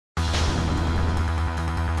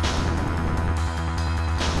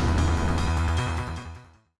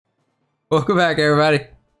Welcome back, everybody.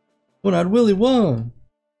 One-Eyed Willie won.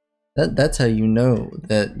 That's how you know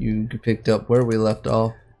that you picked up where we left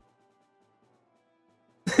off.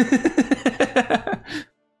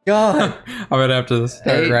 God, I'm gonna have to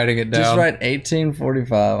start writing it down. Just write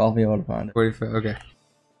 1845. I'll be able to find it. 45. Okay.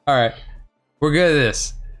 All right. We're good at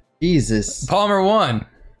this. Jesus. Palmer won.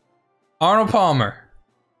 Arnold Palmer.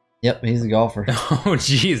 Yep, he's a golfer. Oh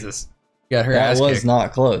Jesus. Got her That ass was kicked.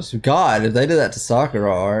 not close. God, if they did that to soccer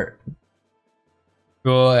art.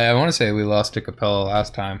 Well, I want to say we lost to Capella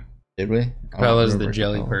last time. Did we? Capella's the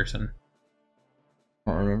jelly person.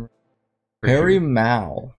 I don't remember. Pretty Harry sure,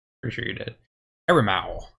 Mao. Pretty sure you did. Harry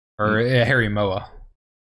Mao. Or Harry Moa.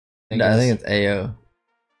 I think it's AO.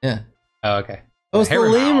 Yeah. Oh, okay. Oh, it's the Harry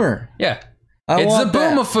Mao. lemur. Yeah. I It's want the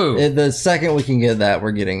that. Boomafoo. The second we can get that,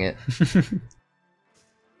 we're getting it.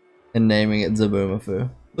 And naming it Zaboomafoo.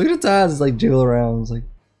 Look at its eyes, it's like jiggle around. It's like,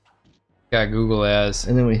 Got Google as.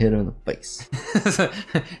 and then we hit him in the face.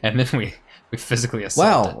 And then we physically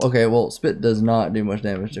assault Wow, it. okay, well, spit does not do much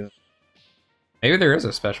damage to it. Maybe there is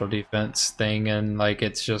a special defense thing and like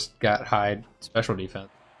it's just got high special defense.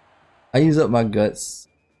 I use up my guts.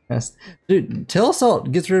 Dude,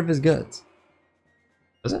 Telesalt gets rid of his guts.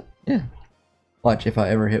 Does it? Yeah. Watch if I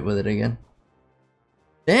ever hit with it again.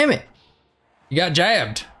 Damn it! You got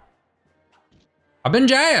jabbed. I've been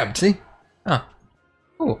jabbed. See? Huh.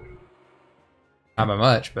 Cool. Not by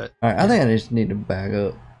much, but Alright, I think I just need to back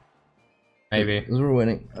up. maybe. Because we're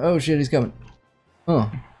winning. Oh shit, he's coming.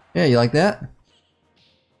 Oh. Yeah, you like that?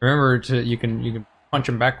 Remember to you can punch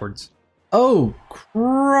him backwards. Oh,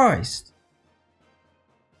 Christ.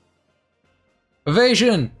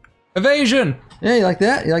 Evasion! Evasion! Yeah, you like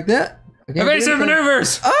that? You like that? I can't Evasive do anything.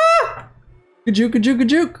 maneuvers! Ah! Kajuk, kajuk,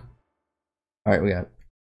 kajuk. Alright, we got it.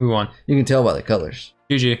 We won. You can tell by the colors.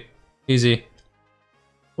 GG. Easy.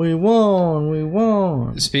 We won, we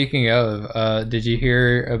won. Speaking of, did you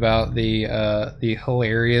hear about the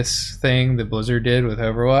hilarious thing that Blizzard did with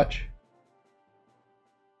Overwatch?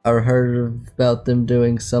 I heard about them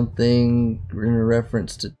doing something in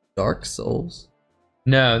reference to Dark Souls.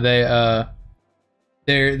 No,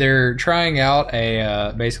 they're trying out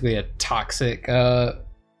a basically a toxic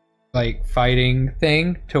like fighting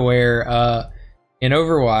thing to where in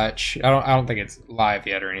Overwatch, I don't think it's live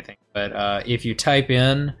yet or anything, but if you type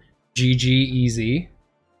in GGEZ,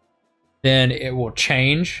 then it will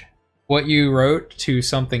change what you wrote to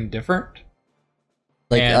something different.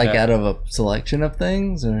 Like And, out of a selection of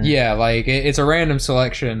things? Or? Yeah, like it's a random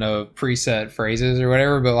selection of preset phrases or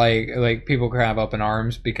whatever, but like people kind of up in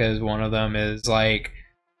arms because one of them is like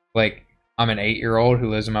I'm an 8-year-old who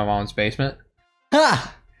lives in my mom's basement.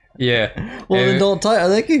 Ha! Yeah. Well, then don't type.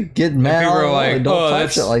 They could get mad. people are like, don't "Oh, type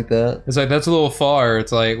that's- shit like that. It's like that's a little far.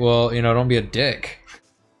 It's like, well, don't be a dick.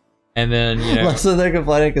 And then So they're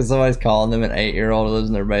complaining because somebody's calling them an 8-year-old who lives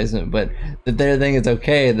in their basement, but that their thing is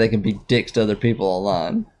okay. They can be dicks to other people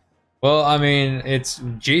online. well, I mean, it's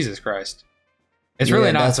Jesus Christ. It's really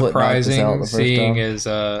Yeah, not that's what knocked us out surprising the first seeing time.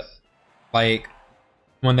 is like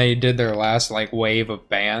when they did their last like wave of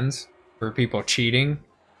bans for people cheating,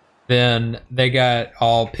 then they got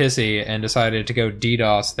all pissy and decided to go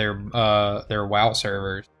DDoS their WoW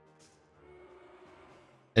servers.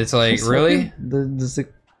 It's like, It's really?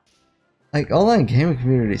 Like online gaming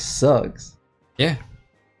community sucks. Yeah.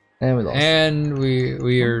 And we lost. And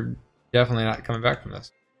we are definitely not coming back from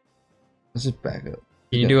this. Let's just back up.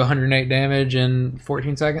 Can you do 108 damage in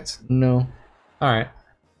 14 seconds? No. Alright.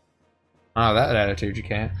 Oh, that attitude you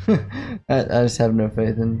can't. I just have no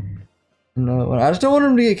faith in. No, I just don't want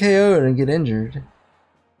him to get KO'd and get injured.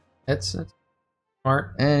 That's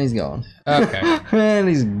smart. And he's gone. Okay. And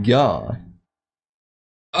he's gone.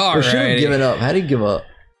 We should have Alright. given up. How'd he give up?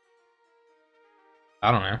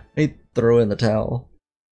 I don't know. He threw in the towel.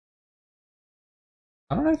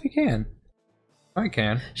 I don't know if you can. I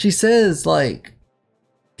can. She says, like,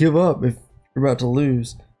 give up if you're about to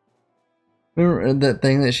lose. Remember that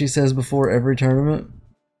thing that she says before every tournament?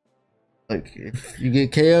 Like, if you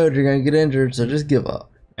get KO'd, you're gonna get injured, so just give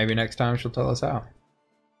up. Maybe next time she'll tell us how.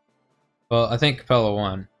 Well, I think Capella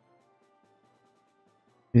won.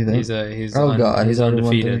 You think? He's he's already won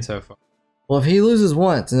undefeated three. so far. Well, if he loses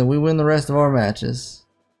once and then we win the rest of our matches.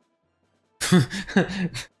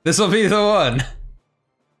 This will be the one.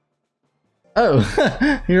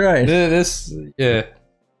 Oh, you're right. This, yeah.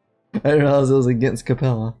 I didn't realize it was against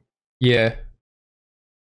Capella. Yeah.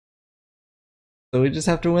 So we just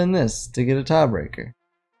have to win this to get a tiebreaker.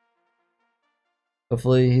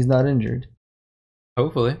 Hopefully he's not injured.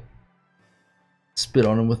 Hopefully. Spit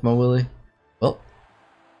on him with my willy. Well,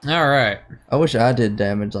 Alright. I wish I did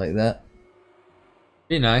damage like that.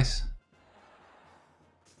 Be nice.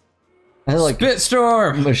 I like Spit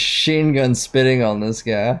storm. machine gun spitting on this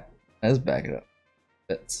guy. Let's back it up.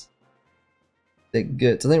 Spits. Thick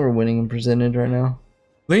guts. I think we're winning in percentage right now.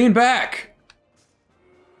 Lean back.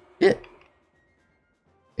 Yeah.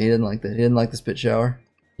 He didn't like that. He didn't like the spit shower.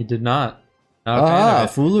 He did not. Not a fan of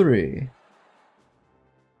it. Foolery.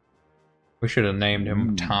 We should have named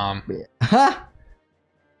him Tom. Yeah. Ha!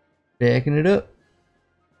 Backing it up.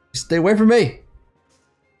 Stay away from me.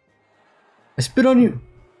 I spit on you.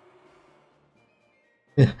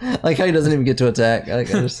 Like how he doesn't even get to attack. I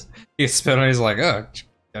just He spit on. He's like, oh,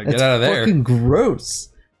 gotta get out of there. Fucking gross.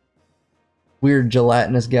 Weird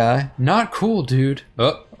gelatinous guy. Not cool, dude.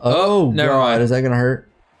 Oh never god, mind. is that gonna hurt?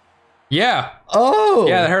 Yeah. Oh.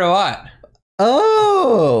 Yeah, that hurt a lot.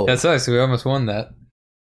 Oh. That sucks. We almost won that.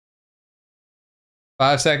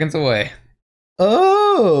 5 seconds away.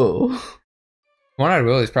 Oh. One-eyed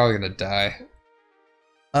Willie's probably gonna die.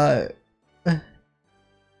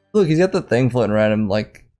 Look, he's got the thing floating around him,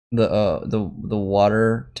 like the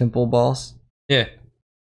water temple boss. Yeah.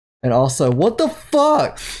 And also, what the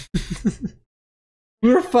fuck?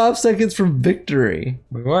 We were 5 seconds from victory,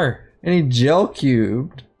 We were. and he gel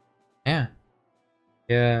cubed. Yeah.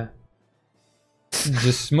 Yeah.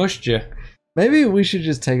 Just smushed you. Maybe we should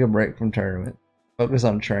just take a break from tournament. Focus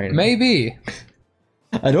on training. Maybe.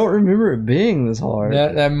 I don't remember it being this hard.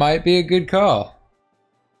 That might be a good call.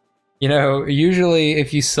 You know, usually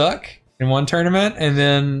if you suck in one tournament and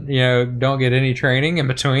then, you know, don't get any training in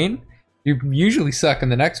between, you usually suck in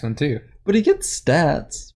the next one too. But he gets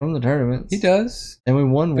stats from the tournaments. He does. And we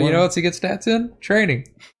won But one. you know what he gets stats in? Training.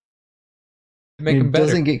 Make him better.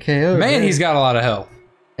 Doesn't get KO'd. Man, right? he's got a lot of health.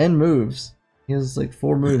 And moves. He has like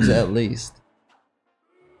 4 moves at least.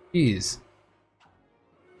 Jeez.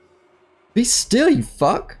 Be still, you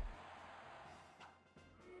fuck.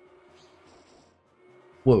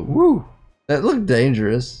 Whoa. Woo. That looked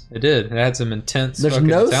dangerous. It did. It had some intense There's fucking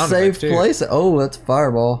no sound safe effects, too. place. Oh, that's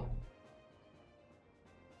fireball.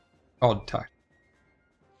 Called touch.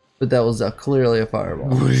 But that was clearly a fireball.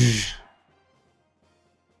 Whoosh.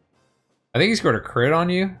 I think he scored a crit on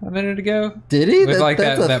you a minute ago. Did he? With like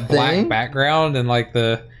that's a that black thing? background and like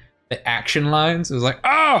the action lines. It was like,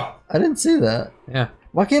 oh! I didn't see that. Yeah.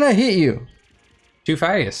 Why can't I hit you? Too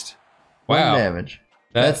fast. 1 Wow. damage.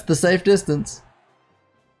 That's the safe distance.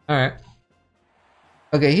 Alright.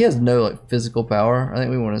 Okay, he has no like physical power. I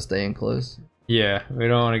think we want to stay in close. Yeah, we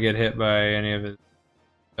don't want to get hit by any of his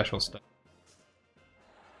special stuff.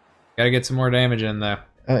 Gotta get some more damage in though.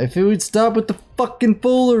 If he would stop with the fucking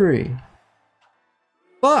foolery.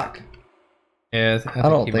 Fuck. Yeah, I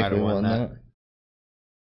don't he think might we have won that. that.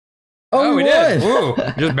 Oh, we we did! won! Woo!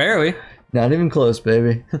 Just barely. Not even close,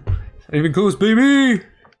 baby. Even close, baby!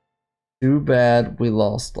 Too bad we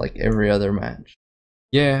lost like every other match.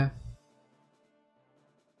 Yeah.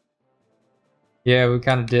 Yeah, we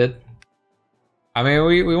kind of did. I mean,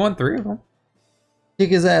 we won 3 of them. Kick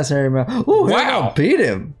his ass, Harry Mal. Oh, Wow. wow! Beat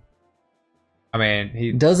him. I mean,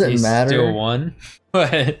 he Doesn't matter. Still won,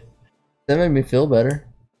 but That made me feel better.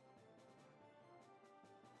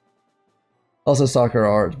 Also, soccer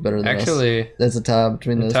art's better than us. actually, That's a tie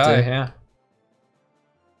between those tie, two. yeah.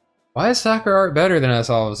 Why is soccer art better than us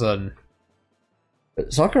all of a sudden?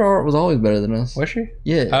 Soccer art was always better than us. Was she?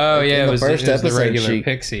 Yeah. Oh like, yeah, in it was the regular she,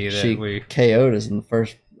 pixie that she we. KO'd us in the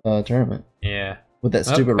first tournament Yeah. with that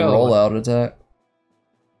stupid Capella. rollout attack.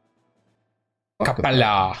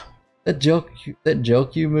 Capella. That gel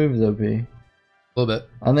cube move is OP. A little bit,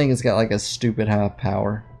 I think it's got like a stupid high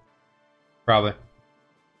power. probably.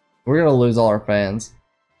 We're gonna lose all our fans.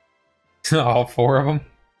 All 4 of them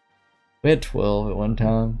We had 12 at one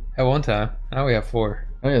time. at one time. Now we have 4.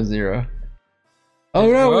 Now we have 0. Oh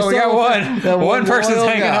no, Well, we still got have one. that One person's loyal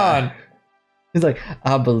hanging guy. on. He's like,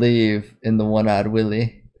 I believe in the one-eyed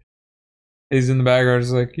Willie. He's in the background,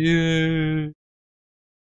 just like, yeah.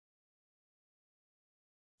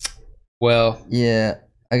 Well, Yeah,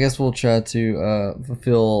 I guess we'll try to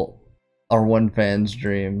fulfill our one fan's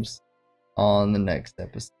dreams on the next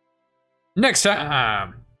episode. next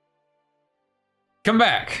time, come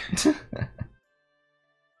back.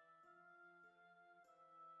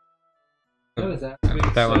 Put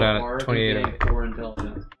that one down at 28.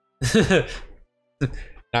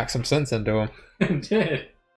 Knock some sense into him. Did.